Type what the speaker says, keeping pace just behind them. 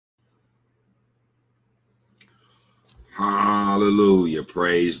Hallelujah.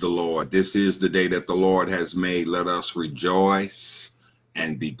 Praise the Lord. This is the day that the Lord has made. Let us rejoice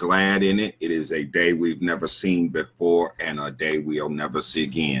and be glad in it. It is a day we've never seen before and a day we'll never see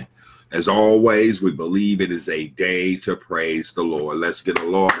again. As always, we believe it is a day to praise the Lord. Let's give the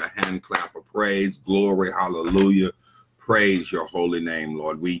Lord a hand clap of praise. Glory. Hallelujah. Praise your holy name,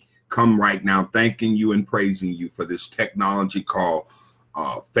 Lord. We come right now thanking you and praising you for this technology called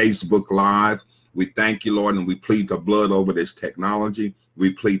Facebook Live. We thank you, Lord, and we plead the blood over this technology.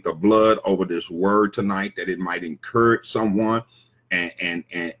 We plead the blood over this word tonight, that it might encourage someone and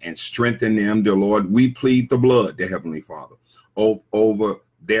strengthen them, dear Lord. We plead the blood, dear Heavenly Father, over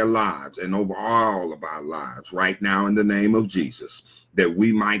their lives and over all of our lives right now in the name of Jesus, that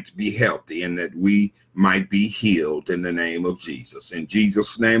we might be healthy and that we might be healed in the name of Jesus. In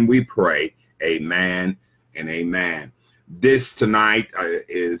Jesus' name we pray, amen and amen. This tonight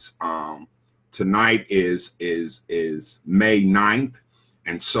is May 9th.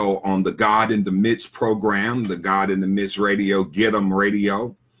 And so on the God in the Midst program, the God in the Midst radio, Get 'em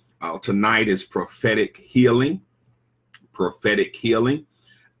Radio, tonight is prophetic healing. Prophetic healing.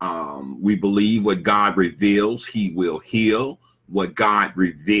 We believe what God reveals, he will heal. What God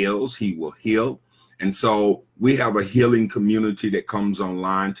reveals, he will heal. And so we have a healing community that comes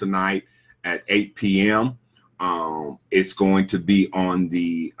online tonight at 8 p.m. It's going to be on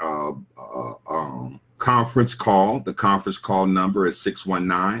the conference call. The conference call number is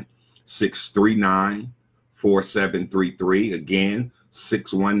 619-639-4733. Again,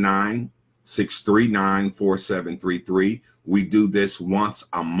 619-639-4733. We do this once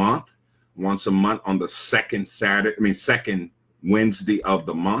a month on the second Wednesday of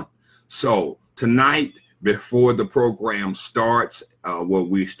the month. So tonight, before the program starts, where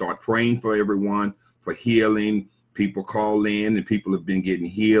we start praying for everyone, for healing. People call in and people have been getting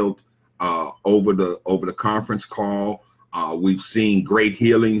healed over the conference call. We've seen great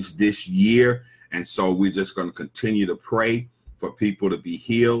healings this year, and so we're just going to continue to pray for people to be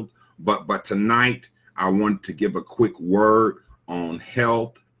healed. But tonight I want to give a quick word on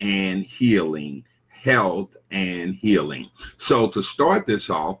health and healing. Health and healing. So to start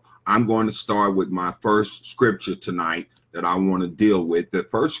this off, I'm going to start with my first scripture tonight that I want to deal with. The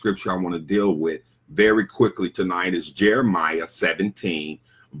first scripture I want to deal with very quickly tonight is Jeremiah 17,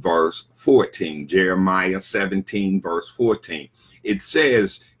 verse 14. Jeremiah 17, verse 14. It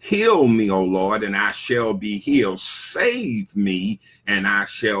says, "Heal me, O Lord, and I shall be healed. Save me, and I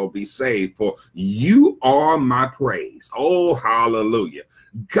shall be saved. For you are my praise." Oh, hallelujah.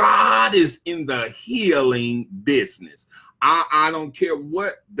 God is in the healing business. I don't care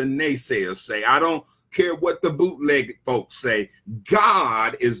what the naysayers say. I don't care what the bootleg folks say.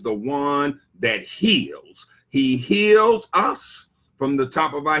 God is the one that heals. He heals us from the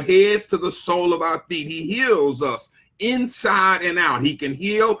top of our heads to the sole of our feet. He heals us inside and out. He can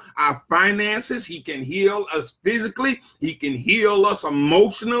heal our finances. He can heal us physically. He can heal us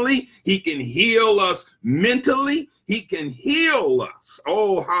emotionally. He can heal us mentally. He can heal us.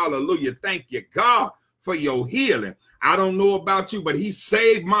 Oh, hallelujah. Thank you, God, for your healing. I don't know about you, but he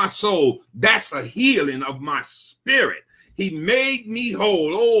saved my soul. That's a healing of my spirit. He made me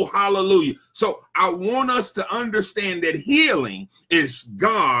whole. Oh, hallelujah. So I want us to understand that healing is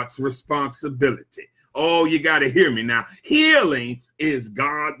God's responsibility. Oh, you got to hear me now. Healing is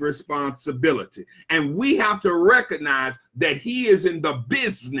God's responsibility. And we have to recognize that he is in the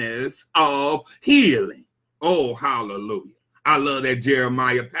business of healing. Oh, hallelujah. I love that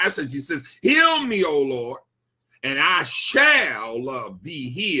Jeremiah passage. He says, "Heal me, O Lord, and I shall be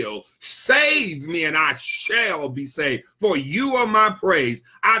healed. Save me, and I shall be saved. For you are my praise."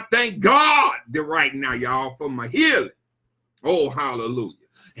 I thank God right now, y'all, for my healing. Oh, hallelujah.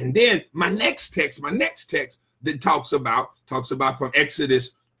 And then my next text that talks about from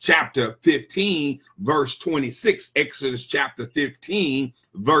Exodus chapter 15, verse 26. Exodus chapter 15,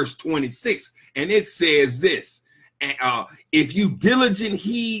 verse 26. And it says this, "If you diligently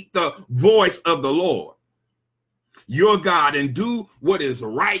heed the voice of the Lord, your God, and do what is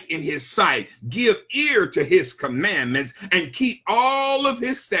right in his sight, give ear to his commandments, and keep all of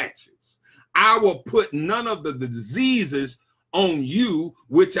his statutes, I will put none of the diseases on you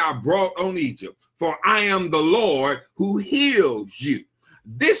which I brought on Egypt, for I am the Lord who heals you."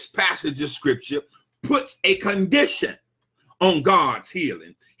 This passage of scripture puts a condition on God's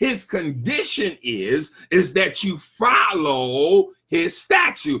healing. His condition is that you follow his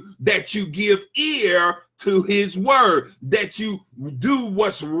statute, that you give ear to his word, that you do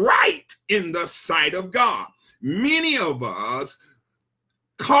what's right in the sight of God. Many of us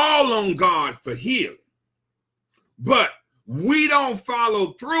call on God for healing, but we don't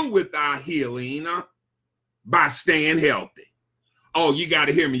follow through with our healing by staying healthy. Oh, you got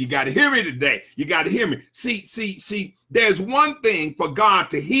to hear me. You got to hear me today. You got to hear me. See, there's one thing for God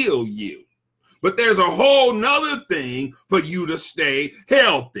to heal you, but there's a whole nother thing for you to stay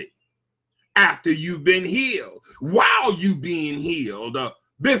healthy after you've been healed, while you being healed,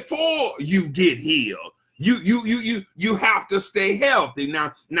 before you get healed. You have to stay healthy.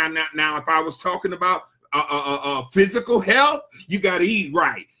 Now, if I was talking about physical health, you got to eat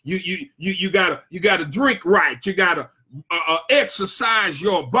right. You got to drink right. You got to exercise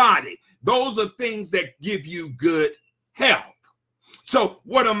your body. Those are things that give you good health. So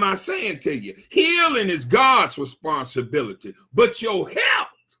what am I saying to you? Healing is God's responsibility, but your health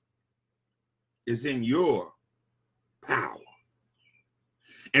is in your power.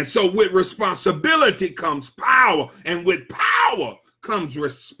 And so with responsibility comes power, and with power comes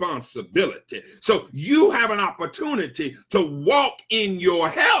responsibility. So you have an opportunity to walk in your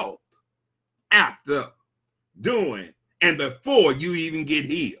health after doing and before you even get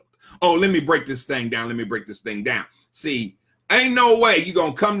healed. Oh, let me break this thing down. See, ain't no way you're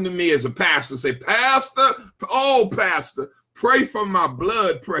going to come to me as a pastor and say, Pastor, pray for my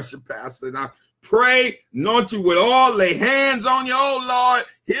blood pressure, Pastor. And I pray, anoint you with oil, lay hands on you, oh Lord,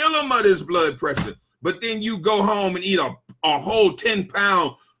 heal them of this blood pressure. But then you go home and eat a whole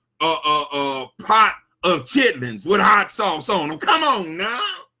 10-pound pot of chitlins with hot sauce on them. Come on now.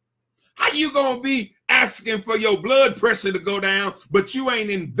 How you going to be asking for your blood pressure to go down, but you ain't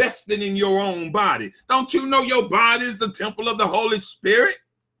investing in your own body? Don't you know your body is the temple of the Holy Spirit?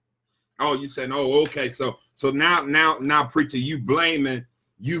 Oh, you saying, oh, okay. So now, preacher, you blaming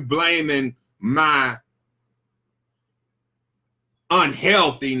my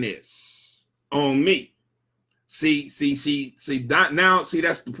unhealthiness on me. See,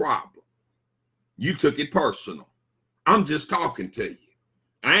 that's the problem. You took it personal. I'm just talking to you.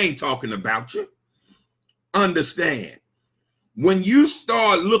 I ain't talking about you. Understand, when you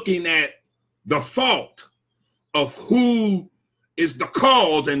start looking at the fault of who is the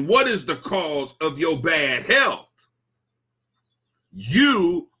cause and what is the cause of your bad health,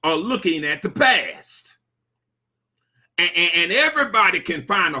 you are looking at the past. And everybody can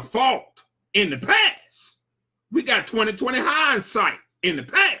find a fault in the past. We got 20/20 hindsight in the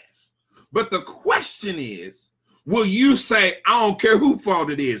past. But the question is, will you say, I don't care whose fault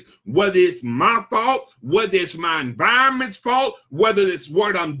it is, whether it's my fault, whether it's my environment's fault, whether it's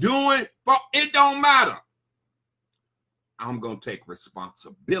what I'm doing, it don't matter. I'm going to take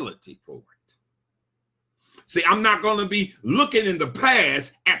responsibility for it. See, I'm not going to be looking in the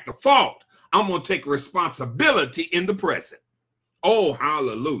past at the fault. I'm going to take responsibility in the present. Oh,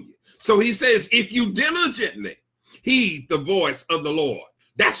 hallelujah. So he says, if you diligently heed the voice of the Lord,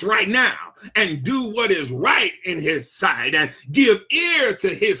 that's right now, and do what is right in his sight, and give ear to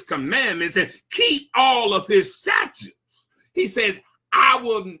his commandments, and keep all of his statutes. He says, I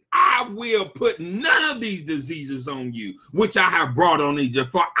will put none of these diseases on you, which I have brought on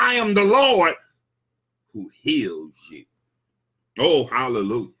Egypt, for I am the Lord who heals you. Oh,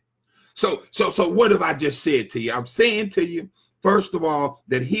 hallelujah. So what have I just said to you? I'm saying to you, first of all,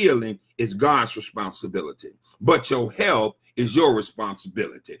 that healing is God's responsibility, but your health is your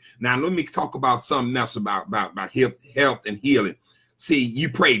responsibility. Now, let me talk about something else about health and healing. See, you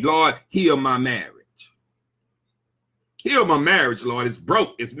prayed, Lord, heal my marriage. Heal my marriage, Lord. It's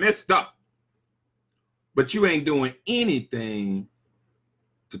broke. It's messed up. But you ain't doing anything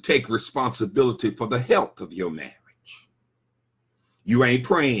to take responsibility for the health of your marriage. You ain't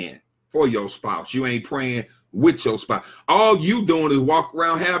praying for your spouse. You ain't praying with your spouse. All you doing is walk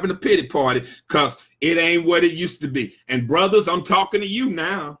around having a pity party because it ain't what it used to be. And brothers, I'm talking to you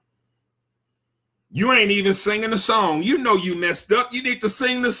now. You ain't even singing the song. You know you messed up. You need to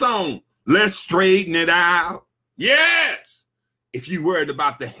sing the song. Let's straighten it out. Yes. If you worried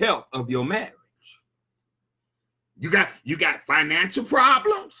about the health of your marriage. You got financial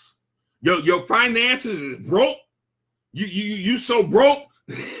problems. Your finances is broke. You so broke.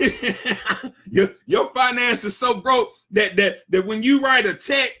 your finances is so broke that when you write a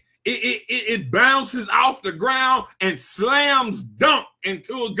check, it bounces off the ground and slams dunk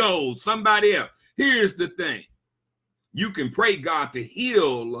into a goal. Somebody else. Here's the thing. You can pray God to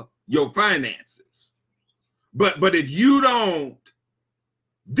heal your finances. But if you don't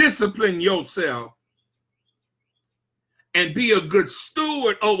discipline yourself and be a good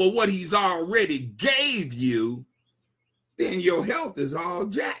steward over what he's already gave you, then your health is all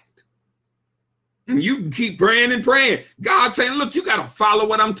jacked. And you can keep praying and praying. God saying, look, you got to follow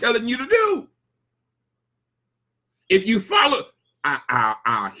what I'm telling you to do. If you follow,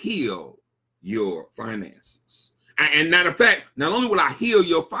 I'll heal your finances. And matter of fact, not only will I heal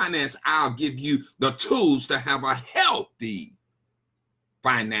your finance, I'll give you the tools to have a healthy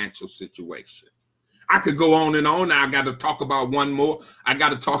financial situation. I could go on and on. I got to talk about one more. I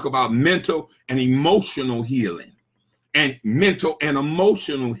got to talk about mental and emotional healing and mental and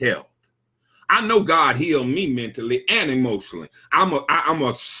emotional health. I know God healed me mentally and emotionally. I'm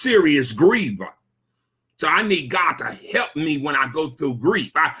a serious griever. So I need God to help me when I go through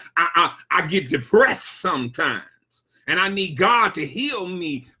grief. I get depressed sometimes. And I need God to heal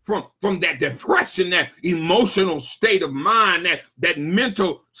me from that depression, that emotional state of mind, that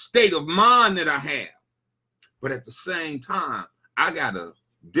mental state of mind that I have. But at the same time, I got to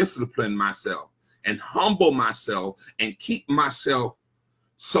discipline myself and humble myself and keep myself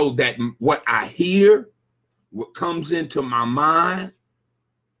so that what I hear, what comes into my mind,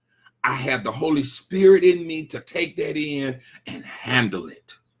 I have the Holy Spirit in me to take that in and handle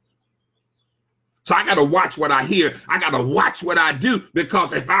it. So I got to watch what I hear. I got to watch what I do,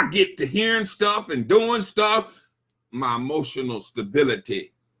 because if I get to hearing stuff and doing stuff, my emotional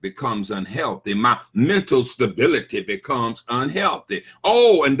stability becomes unhealthy. My mental stability becomes unhealthy.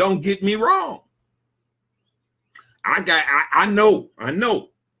 Oh, and don't get me wrong. I know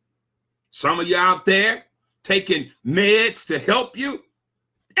some of you out there taking meds to help you.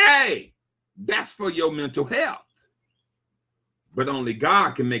 Hey, that's for your mental health. But only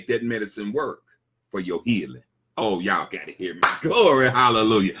God can make that medicine work for your healing. Oh, y'all got to hear me. Glory,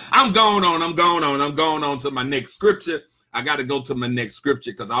 hallelujah. I'm going on to my next scripture. I got to go to my next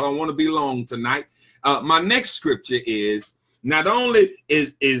scripture because I don't want to be long tonight. My next scripture is, not only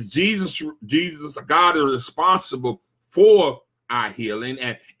is Jesus, God is responsible for our healing,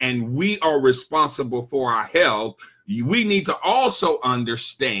 and we are responsible for our health. We need to also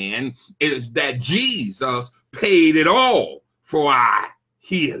understand is that Jesus paid it all for our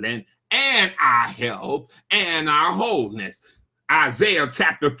healing and our health and our wholeness. Isaiah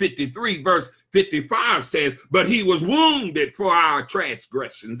chapter 53 verse 55 says, but he was wounded for our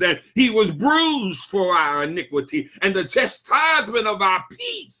transgressions, and he was bruised for our iniquity, and the chastisement of our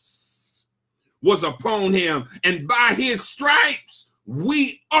peace was upon him, and by his stripes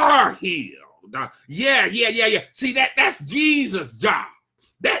we are healed. Yeah. See, that's Jesus' job.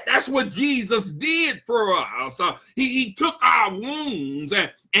 That's what Jesus did for us. He took our wounds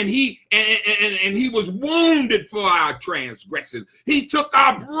and he was wounded for our transgressions. He took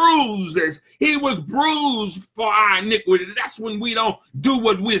our bruises. He was bruised for our iniquity. That's when we don't do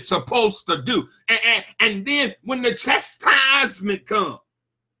what we're supposed to do. And then when the chastisement comes,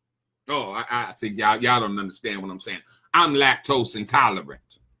 oh, I see y'all don't understand what I'm saying. I'm lactose intolerant.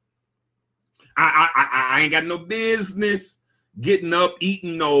 I ain't got no business getting up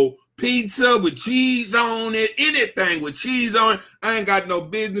eating no pizza with cheese on it, anything with cheese on it. I ain't got no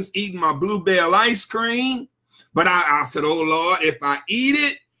business eating my Bluebell ice cream. But I said, oh Lord, if I eat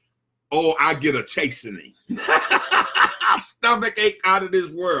it, I get a chastening. Stomach ache out of this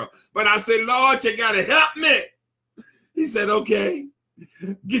world. But I said, Lord, you gotta help me. He said, okay,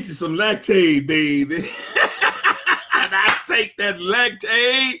 get you some Lactaid, baby. And I take that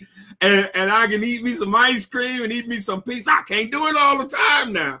Lactaid, and I can eat me some ice cream and eat me some pizza. I can't do it all the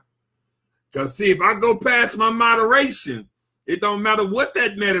time now. Because see, if I go past my moderation, it don't matter what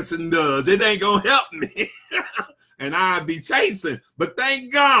that medicine does. It ain't going to help me. And I'd be chasing. But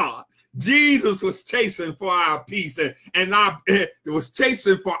thank God, Jesus was chasing for our peace. And it was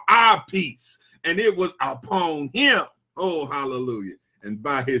chasing for our peace. And it was upon him. Oh, hallelujah. And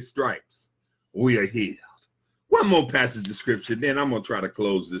by his stripes, we are healed. One more passage of scripture, then I'm going to try to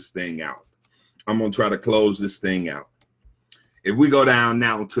close this thing out. If we go down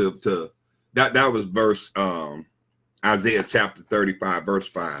now to that was verse Isaiah chapter 35, verse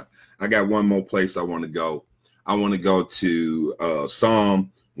 5. I got one more place I want to go. I want to go to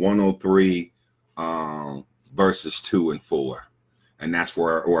Psalm 103, verses 2 and 4. And that's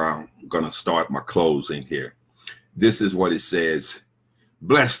where I'm going to start my closing here. This is what it says.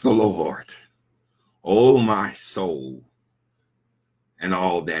 Bless the Lord, O my soul, and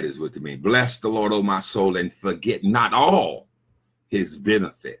all that is within me. Bless the Lord, O my soul, and forget not all his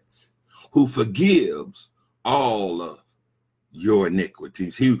benefits, who forgives all of your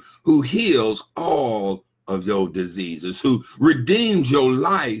iniquities, who heals all of your diseases, who redeems your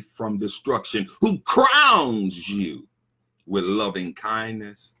life from destruction, who crowns you with loving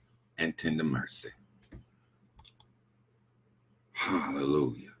kindness and tender mercy.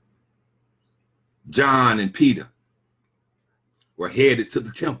 Hallelujah. John and Peter were headed to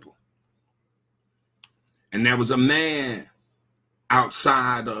the temple. And there was a man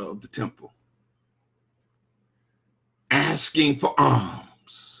outside of the temple asking for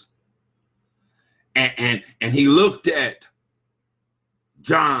alms. And he looked at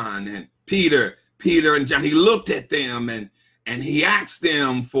John and Peter and John. He looked at them and he asked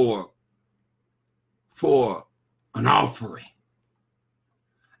them for an offering.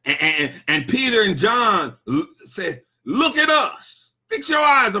 And Peter and John said, look at us. Fix your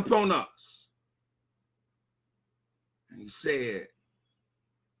eyes upon us. And he said,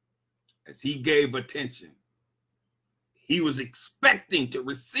 as he gave attention, he was expecting to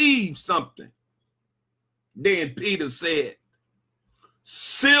receive something. Then Peter said,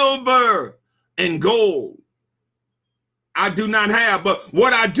 silver and gold I do not have, but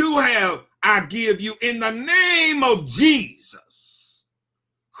what I do have, I give you in the name of Jesus,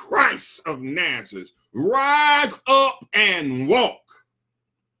 Christ of Nazareth. Rise up and walk.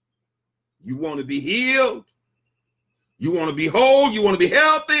 You want to be healed? You want to be whole? You want to be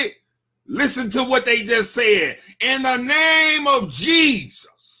healthy? Listen to what they just said. In the name of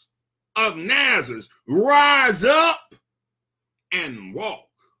Jesus of Nazareth, rise up and walk.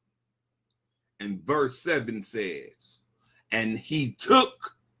 And verse 7 says, and he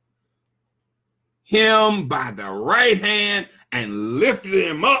took him by the right hand and lifted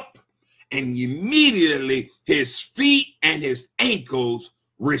him up, and immediately his feet and his ankles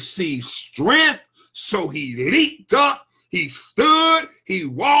received strength. So he leaped up, he stood, he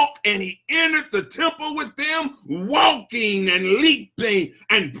walked, and he entered the temple with them, walking and leaping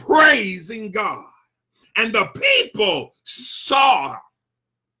and praising God. And the people saw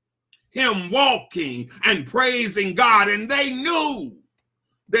him walking and praising God, and they knew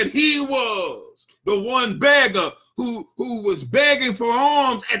that he was the one beggar who was begging for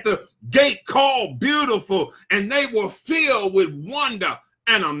alms at the gate called Beautiful, and they were filled with wonder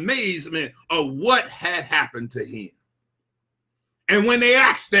and amazement of what had happened to him. And when they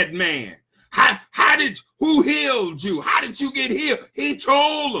asked that man, who healed you? How did you get healed? He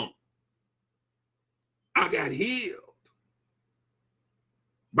told them, I got healed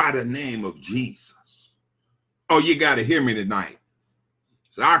by the name of Jesus. Oh, you got to hear me tonight.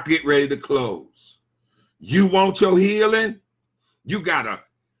 So I'll get ready to close. You want your healing? You got to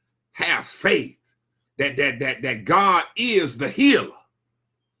have faith that God is the healer.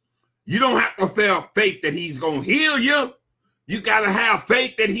 You don't have to have faith that he's going to heal you. You got to have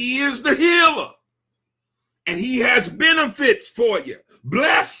faith that he is the healer. And he has benefits for you.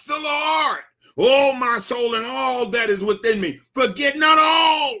 Bless the Lord, oh my soul, and all that is within me. Forget not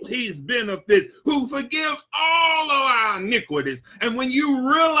all his benefits, who forgives all of our iniquities. And when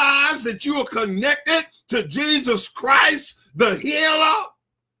you realize that you are connected to Jesus Christ, the healer,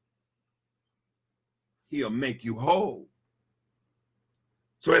 he'll make you whole.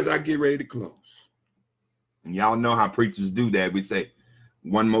 So as I get ready to close, and y'all know how preachers do that, we say,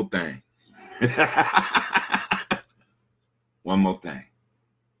 one more thing. One more thing.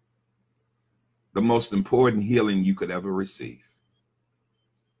 The most important healing you could ever receive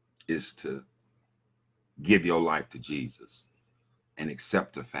is to give your life to Jesus and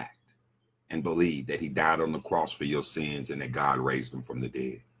accept the fact and believe that he died on the cross for your sins and that God raised him from the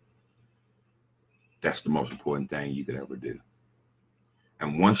dead. That's the most important thing you could ever do.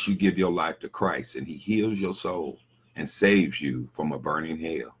 And once you give your life to Christ and he heals your soul and saves you from a burning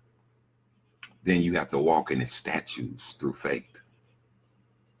hell, then you have to walk in his statutes through faith.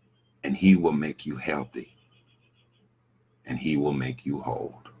 And he will make you healthy. And he will make you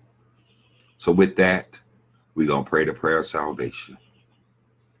whole. So with that, we're going to pray the prayer of salvation.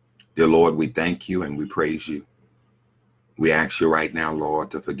 Dear Lord, we thank you and we praise you. We ask you right now,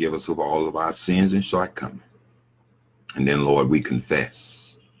 Lord, to forgive us of all of our sins and shortcomings. And then, Lord, we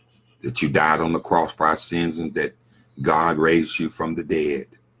confess that you died on the cross for our sins and that God raised you from the dead.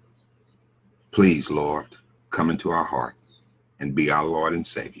 Please, Lord, come into our heart and be our Lord and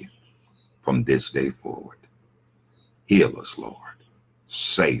Savior from this day forward. Heal us, Lord.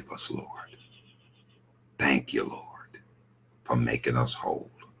 Save us, Lord. Thank you, Lord, for making us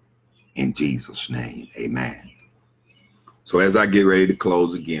whole. In Jesus' name, amen. So as I get ready to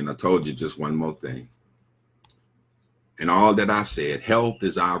close again, I told you just one more thing. And all that I said, health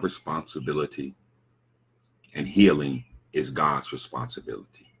is our responsibility and healing is God's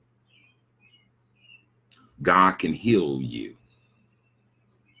responsibility. God can heal you,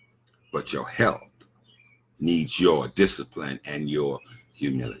 but your health needs your discipline and your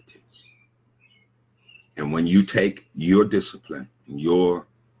humility. And when you take your discipline and your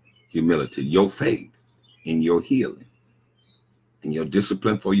humility, your faith in your healing and your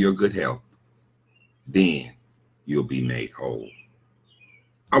discipline for your good health, then you'll be made whole.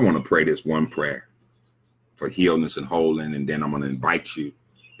 I want to pray this one prayer for healness and wholeness, and then I'm going to invite you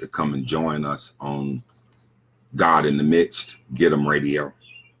to come and join us on God in the Midst, Get 'em Radio.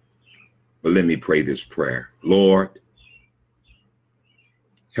 But let me pray this prayer. Lord,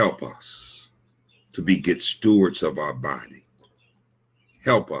 help us to be good stewards of our body.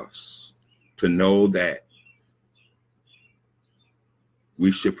 Help us to know that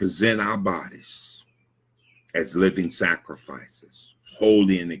we should present our bodies as living sacrifices,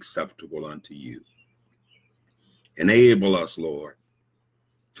 holy and acceptable unto you. Enable us, Lord,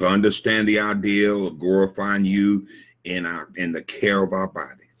 to understand the ideal of glorifying you in the care of our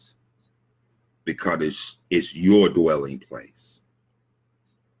bodies, because it's your dwelling place.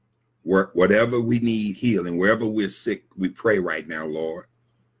 Whatever we need healing, wherever we're sick, we pray right now, Lord,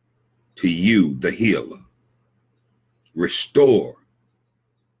 to you, the healer. Restore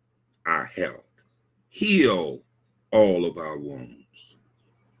our health. Heal all of our wounds.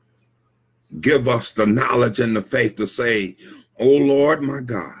 Give us the knowledge and the faith to say, oh Lord, my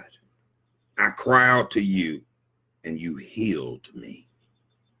God, I cry out to you and you healed me.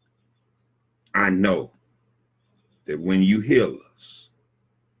 I know that when you heal us,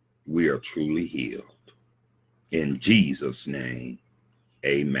 we are truly healed. In Jesus' name,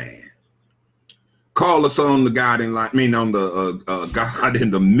 amen. Call us on the God in God in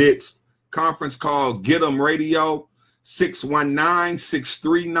the Midst conference call. Get 'em radio,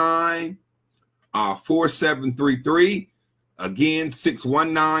 619-639-4733. Again,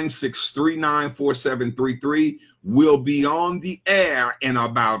 619-639-4733. We'll be on the air in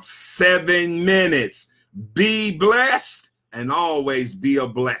about 7 minutes. Be blessed and always be a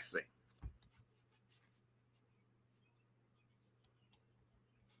blessing.